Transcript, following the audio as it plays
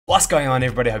What's going on,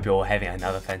 everybody? Hope you're all having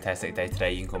another fantastic day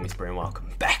today. You can call me Spree and welcome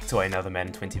back to another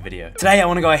Madden 20 video. Today I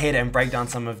want to go ahead and break down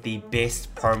some of the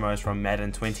best promos from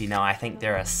Madden 20. Now I think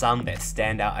there are some that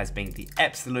stand out as being the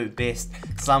absolute best,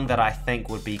 some that I think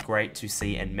would be great to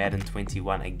see in Madden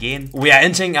 21 again. We are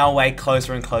inching our way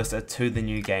closer and closer to the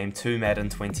new game, to Madden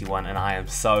 21, and I am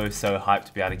so hyped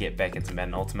to be able to get back into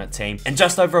Madden Ultimate Team. In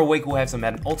just over a week we'll have some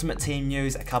Madden Ultimate Team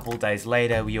news. A couple days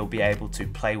later you'll be able to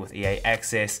play with EA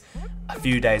Access. A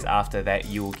few days after that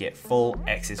you will get full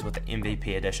access with the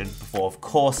MVP edition before, of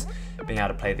course, being able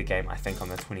to play the game I think on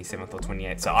the 27th or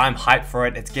 28th. So I'm hyped for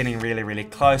it. It's getting really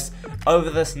close. Over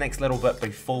this next little bit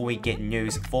before we get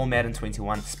news for Madden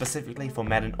 21, specifically for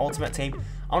Madden Ultimate Team,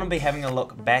 I want to be having a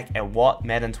look back at what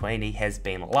Madden 20 has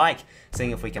been like,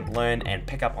 seeing if we can learn and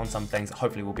pick up on some things that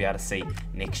hopefully we'll be able to see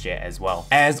next year as well.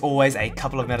 As always, a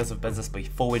couple of matters of business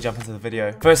before we jump into the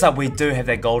video. First up, we do have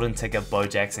that golden ticket Bo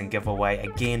Jackson giveaway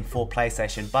again for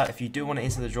PlayStation, but if you do want to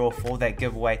enter the draw for that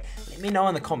giveaway, let me know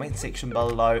in the comment section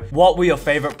below what were your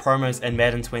favorite promos in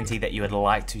Madden 20 that you would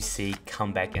like to see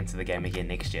come back into the game again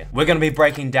next year. We're going to be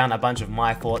breaking down a bunch of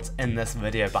my thoughts in this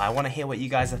video, but I want to hear what you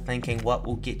guys are thinking, what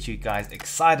will get you guys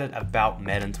excited about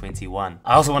Madden 21.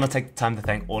 I also want to take the time to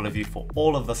thank all of you for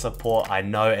all of the support. I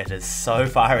know it is so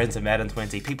far into Madden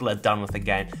 20, people are done with the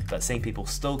game, but seeing people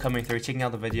still coming through, checking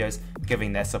out the videos,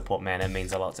 giving that support, man, it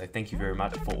means a lot. So thank you very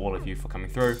much for all of you for coming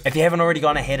through. If you haven't already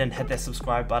gone ahead and hit that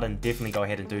subscribe button, definitely go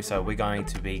ahead and do so. We're going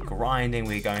to be grinding,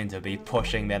 we're going to be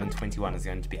pushing. Madden 21 is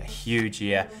going to be a huge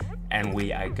year and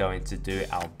we are going to do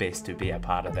our best to be a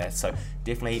part of that. So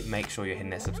definitely make sure you're hitting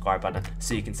that subscribe button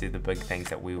so you can see the big things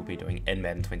that we will be doing in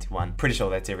Madden 21. Pretty sure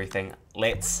that's everything.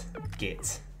 Let's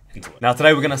get into it. Now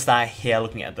today we're going to start here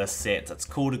looking at the sets. It's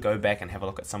cool to go back and have a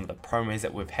look at some of the promos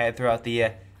that we've had throughout the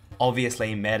year.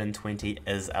 Obviously Madden 20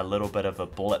 is a little bit of a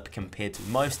blip compared to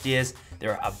most years.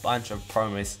 There are a bunch of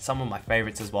promos, some of my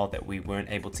favorites as well, that we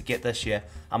weren't able to get this year.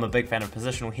 I'm a big fan of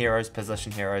positional heroes,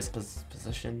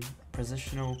 position.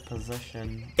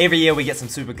 Every year we get some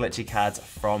super glitchy cards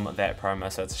from that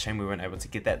promo, so it's a shame we weren't able to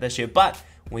get that this year, but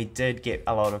we did get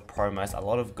a lot of promos, a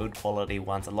lot of good quality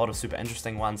ones, a lot of super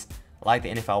interesting ones, like the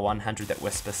NFL 100 that were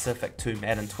specific to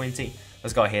Madden 20.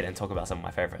 Let's go ahead and talk about some of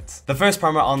my favorites. The first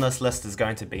promo on this list is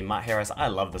going to be Matt Harris. I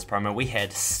love this promo. We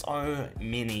had so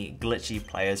many glitchy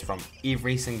players from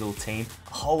every single team,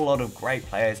 a whole lot of great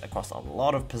players across a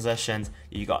lot of positions.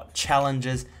 You got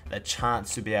challenges, the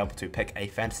chance to be able to pick a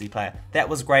fantasy player. That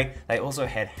was great. They also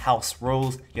had house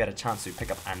rules. You had a chance to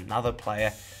pick up another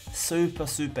player. Super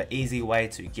easy way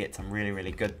to get some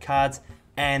really good cards.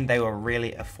 And they were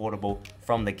really affordable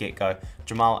from the get-go.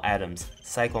 Jamal Adams,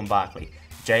 Saquon Barkley,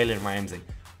 Jalen Ramsey,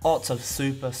 lots of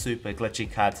super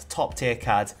glitchy cards, top tier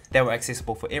cards that were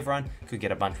accessible for everyone, could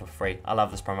get a bunch for free. I love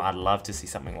this promo. I'd love to see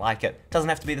something like it. Doesn't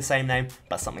have to be the same name,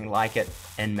 but something like it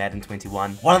in Madden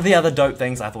 21. One of the other dope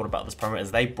things I thought about this promo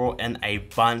is they brought in a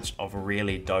bunch of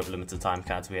really dope limited time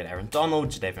cards. We had Aaron Donald,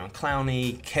 Jadeveon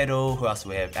Clowney, Kittle, who else do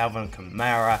we have? Alvin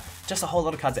Kamara, just a whole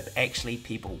lot of cards that actually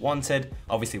people wanted.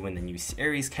 Obviously when the new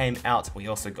series came out, we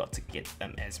also got to get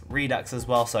them as Redux as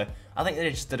well, so I think they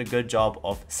just did a good job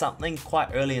of something quite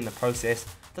early in the process.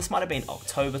 This might have been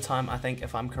October time, I think,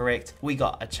 if I'm correct. We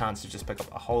got a chance to just pick up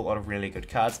a whole lot of really good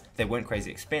cards. They weren't crazy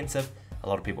expensive. A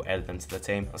lot of people added them to the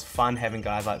team. It was fun having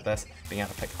guys like this, being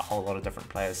able to pick a whole lot of different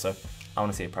players. So I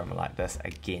want to see a promo like this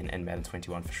again in Madden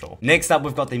 21 for sure. Next up,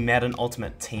 we've got the Madden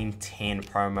Ultimate Team 10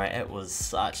 promo. It was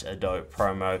such a dope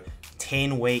promo.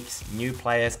 10 weeks, new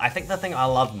players. I think the thing I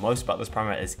love most about this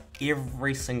promo is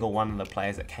every single one of the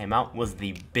players that came out was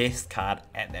the best card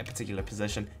at that particular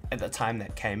position at the time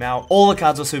that came out. All the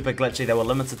cards were super glitchy. They were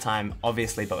limited time,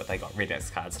 obviously, but they got Redux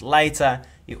cards later.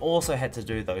 You also had to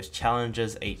do those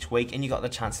challenges each week, and you got the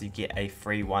chance to get a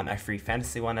free one, a free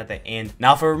fantasy one at the end.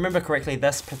 Now, if I remember correctly,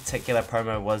 this particular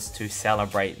promo was to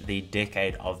celebrate the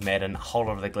decade of Madden, a whole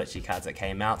lot of the glitchy cards that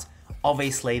came out.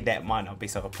 Obviously, that might not be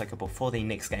so applicable for the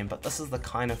next game, but this is the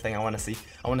kind of thing I want to see.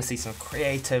 I want to see some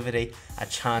creativity, a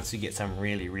chance to get some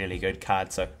really good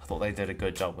cards, so I thought they did a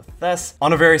good job with this.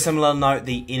 On a very similar note,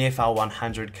 the NFL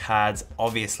 100 cards,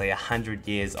 obviously 100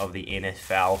 years of the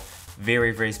NFL,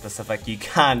 very specific. You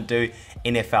can't do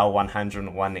NFL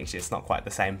 101 next year, it's not quite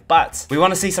the same, but we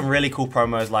want to see some really cool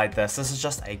promos like this. This is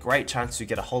just a great chance to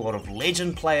get a whole lot of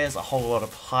legend players, a whole lot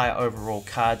of high overall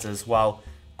cards as well.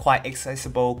 Quite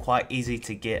accessible, quite easy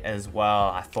to get as well.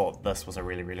 I thought this was a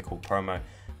really cool promo.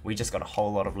 We just got a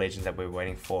whole lot of legends that we were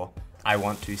waiting for. I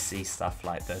want to see stuff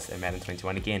like this in Madden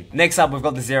 21 again. Next up, we've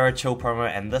got the Zero Chill promo,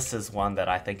 and this is one that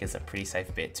I think is a pretty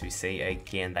safe bet to see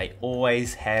again. They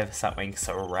always have something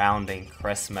surrounding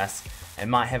Christmas. It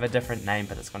might have a different name,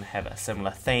 but it's going to have a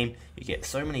similar theme. You get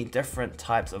so many different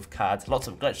types of cards, lots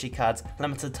of glitchy cards,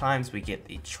 limited times. We get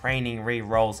the training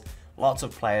re-rolls, lots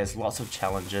of players, lots of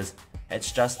challenges.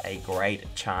 It's just a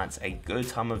great chance, a good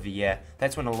time of the year.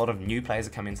 That's when a lot of new players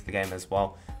are coming into the game as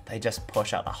well. They just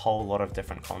push out a whole lot of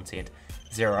different content.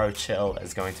 Zero Chill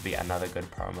is going to be another good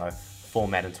promo for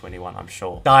Madden 21, I'm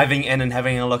sure. Diving in and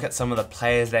having a look at some of the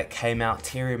players that came out.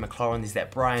 Terry McLaurin, there's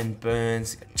that Brian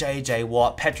Burns, JJ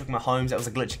Watt, Patrick Mahomes, that was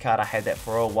a glitchy card, I had that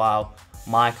for a while.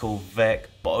 Michael Vick,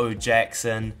 Bo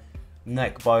Jackson,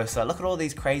 Nick Bosa. Look at all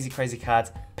these crazy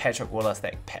cards. Patrick Willis,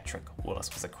 that Patrick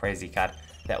Willis was a crazy card.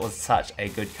 That was such a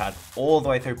good card all the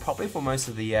way through, probably for most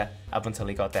of the year, up until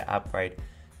he got that upgrade.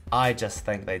 I just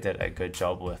think they did a good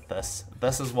job with this.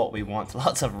 This is what we want.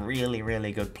 Lots of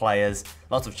really good players.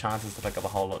 Lots of chances to pick up a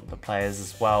whole lot of the players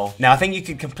as well. Now, I think you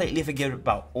could completely forget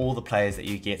about all the players that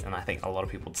you get, and I think a lot of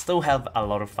people still have a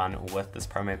lot of fun with this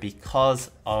promo because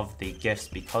of the gifts,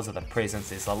 because of the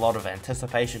presents. There's a lot of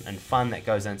anticipation and fun that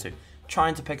goes into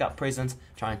trying to pick up presents,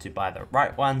 trying to buy the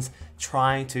right ones,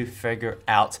 trying to figure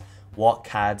out what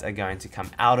cards are going to come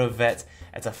out of it.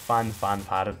 It's a fun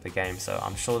part of the game, so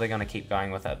I'm sure they're going to keep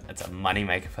going with it. It's a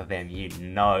moneymaker for them. You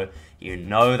know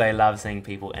they love seeing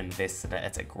people invest in it.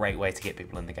 It's a great way to get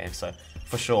people in the game, so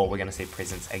for sure we're going to see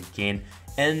presents again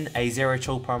in a Zero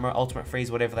Chill promo, Ultimate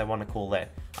Freeze, whatever they want to call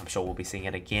that. I'm sure we'll be seeing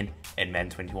it again in Madden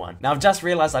 21. Now, I've just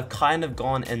realized I've kind of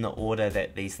gone in the order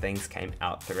that these things came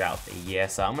out throughout the year,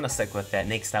 so I'm going to stick with that.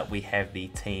 Next up, we have the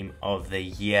Team of the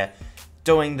Year.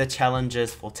 Doing the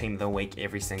challenges for Team of the Week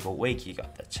every single week. You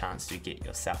got the chance to get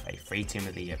yourself a free Team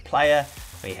of the Year player.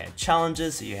 We had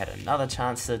challenges, so you had another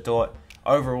chance to do it.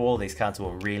 Overall, these cards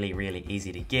were really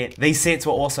easy to get. These sets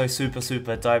were also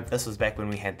super dope. This was back when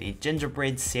we had the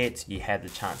gingerbread set. You had the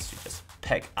chance to just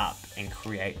pick up and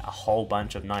create a whole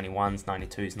bunch of 91s,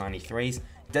 92s, 93s.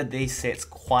 Did these sets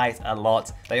quite a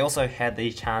lot. They also had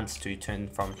the chance to turn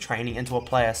from training into a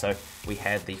player, so we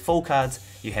had the full cards,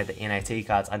 you had the NAT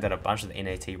cards. I did a bunch of the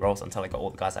NAT rolls until I got all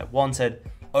the guys I wanted.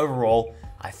 Overall,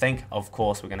 I think, of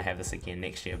course, we're going to have this again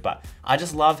next year, but I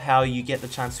just love how you get the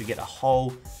chance to get a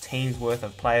whole team's worth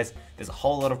of players. There's a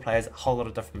whole lot of players, a whole lot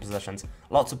of different positions,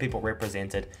 lots of people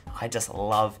represented. I just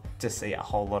love to see a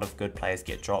whole lot of good players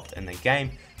get dropped in the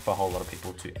game for a whole lot of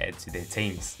people to add to their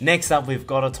teams. Next up, we've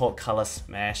got to talk Color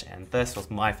Smash, and this was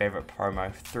my favorite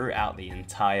promo throughout the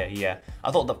entire year.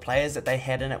 I thought the players that they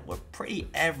had in it were pretty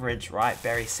average, right?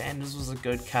 Barry Sanders was a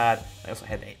good card. They also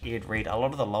had Ed Reed, a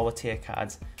lot of the lower tier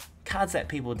cards that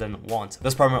people didn't want.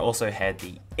 This promo also had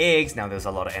the eggs. Now there's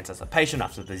a lot of anticipation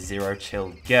after the Zero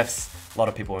Chill gifts. A lot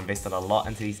of people invested a lot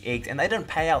into these eggs, and they didn't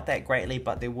pay out that greatly,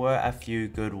 but there were a few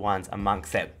good ones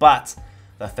amongst that. But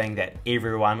the thing that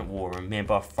everyone will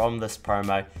remember from this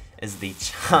promo is the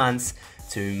chance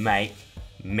to make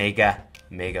mega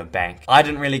bank. I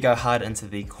didn't really go hard into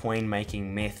the coin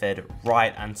making method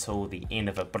right until the end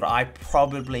of it, but I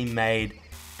probably made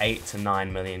 8 to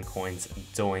 9 million coins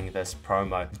doing this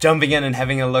promo. Jumping in and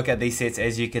having a look at these sets,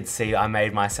 as you could see, I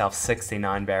made myself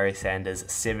 69 Barry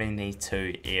Sanders,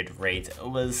 72 Ed Reed. It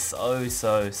was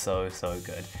so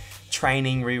good.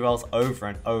 Training rerolls over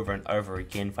and over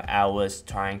again for hours,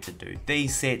 trying to do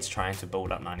these sets, trying to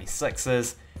build up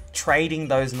 96s, trading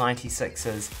those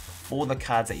 96s for the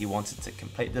cards that you wanted to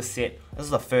complete this set. This is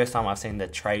the first time I've seen the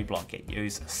trade block get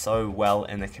used so well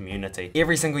in the community.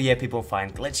 Every single year people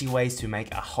find glitchy ways to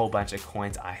make a whole bunch of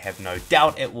coins. I have no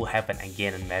doubt it will happen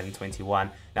again in Madden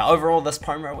 21. Now overall this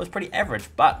promo was pretty average,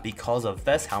 but because of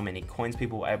this, how many coins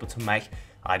people were able to make,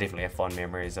 I definitely have fond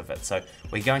memories of it. So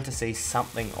we're going to see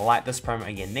something like this promo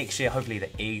again next year. Hopefully the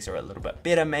eggs are a little bit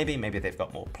better, maybe they've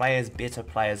got more players, better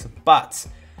players, but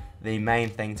the main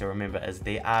thing to remember is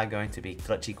there are going to be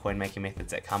glitchy coin making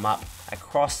methods that come up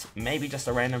across maybe just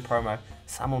a random promo.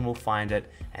 Someone will find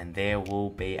it and there will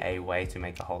be a way to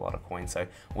make a whole lot of coins. So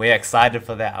we're excited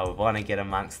for that. I want to get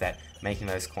amongst that. Making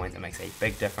those coins, it makes a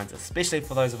big difference, especially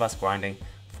for those of us grinding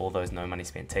for those no money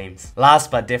spent teams. Last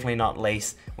but definitely not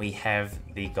least, we have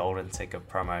the golden ticket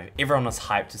promo. Everyone was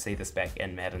hyped to see this back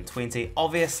in Madden 20.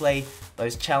 Obviously,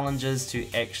 those challenges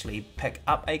to actually pick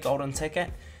up a golden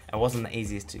ticket, it wasn't the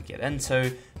easiest to get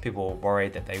into. People were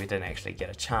worried that they didn't actually get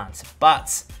a chance.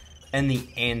 But in the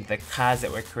end, the cards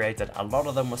that were created, a lot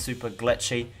of them were super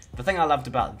glitchy. The thing I loved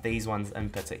about these ones in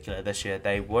particular this year,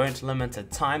 they weren't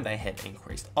limited time, they had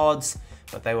increased odds,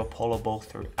 but they were pullable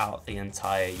throughout the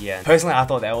entire year. Personally, I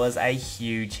thought that was a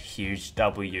huge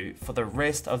W. For the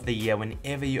rest of the year,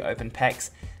 whenever you open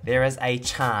packs, there is a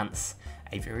chance,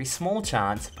 a very small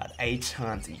chance, but a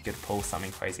chance that you could pull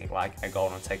something crazy like a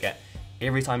golden ticket.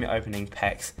 Every time you're opening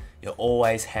packs, you're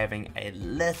always having a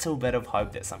little bit of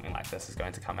hope that something like this is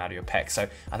going to come out of your pack. So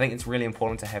I think it's really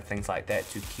important to have things like that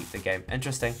to keep the game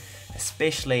interesting,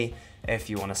 especially if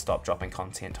you want to stop dropping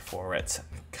content for it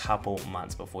a couple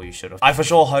months before you should have. I for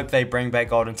sure hope they bring back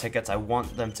golden tickets. I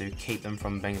want them to keep them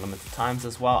from being limited times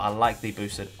as well. I like the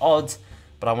boosted odds,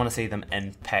 but I want to see them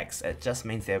in packs. It just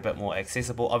means they're a bit more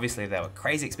accessible. Obviously, they were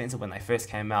crazy expensive when they first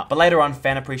came out, but later on,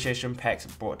 fan appreciation packs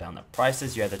brought down the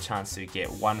prices. You had the chance to get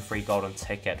one free golden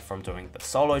ticket from doing the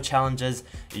solo challenges.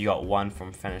 You got one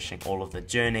from finishing all of the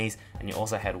journeys, and you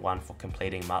also had one for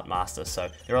completing Masters. So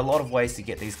there are a lot of ways to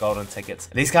get these golden tickets.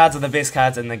 These cards are the best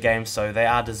cards in the game, so they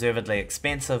are deservedly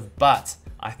expensive, but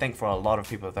I think for a lot of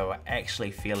people they were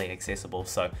actually fairly accessible,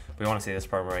 so we want to see this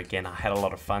promo again. I had a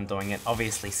lot of fun doing it.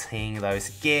 Obviously seeing those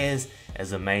gears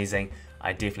is amazing.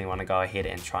 I definitely want to go ahead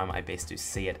and try my best to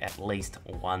see it at least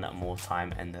one more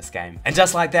time in this game. And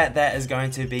just like that, that is going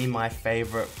to be my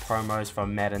favorite promos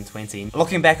from Madden 20.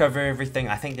 Looking back over everything,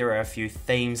 I think there are a few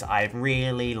themes. I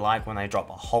really like when they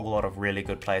drop a whole lot of really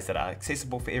good players that are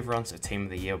accessible for everyone. So Team of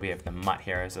the Year, we have the Mutt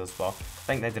Heroes as well. I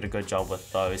think they did a good job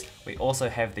with those. We also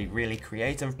have the really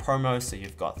creative promos. So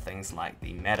you've got things like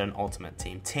the Madden Ultimate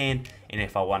Team 10,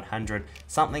 NFL 100,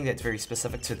 something that's very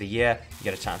specific to the year. You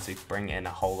get a chance to bring in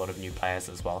a whole lot of new players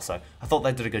as well, so I thought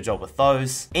they did a good job with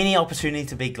those. Any opportunity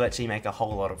to be glitchy, make a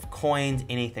whole lot of coins,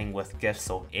 anything with gifts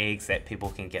or eggs that people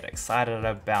can get excited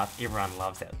about. Everyone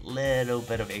loves that little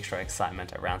bit of extra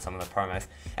excitement around some of the promos.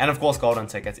 And of course, golden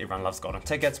tickets. Everyone loves golden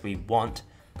tickets. We want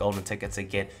golden tickets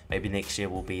again. Maybe next year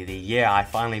will be the year I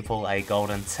finally pull a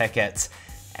golden ticket,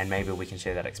 and maybe we can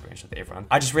share that experience with everyone.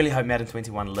 I just really hope Madden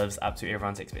 21 lives up to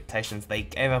everyone's expectations. They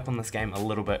gave up on this game a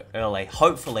little bit early.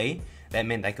 Hopefully that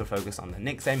meant they could focus on the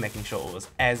next game, making sure it was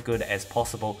as good as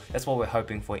possible. That's what we're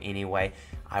hoping for anyway.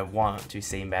 I want to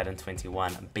see Madden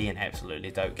 21 be an absolutely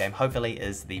dope game. Hopefully it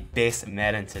is the best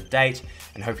Madden to date,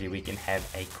 and hopefully we can have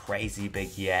a crazy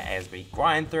big year as we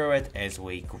grind through it, as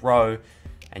we grow,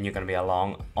 and you're going to be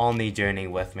along on the journey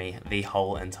with me the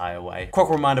whole entire way. Quick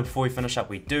reminder before we finish up,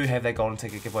 we do have that golden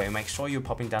ticket giveaway. Make sure you're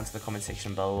popping down to the comment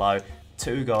section below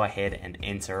to go ahead and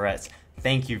enter it.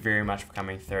 Thank you very much for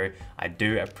coming through. I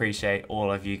do appreciate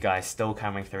all of you guys still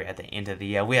coming through at the end of the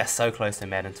year. We are so close to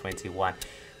Madden 21.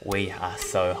 We are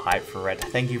so hyped for it.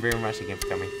 Thank you very much again for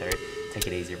coming through. Take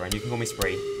it easy, everyone. You can call me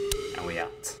Spree, and we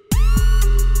out.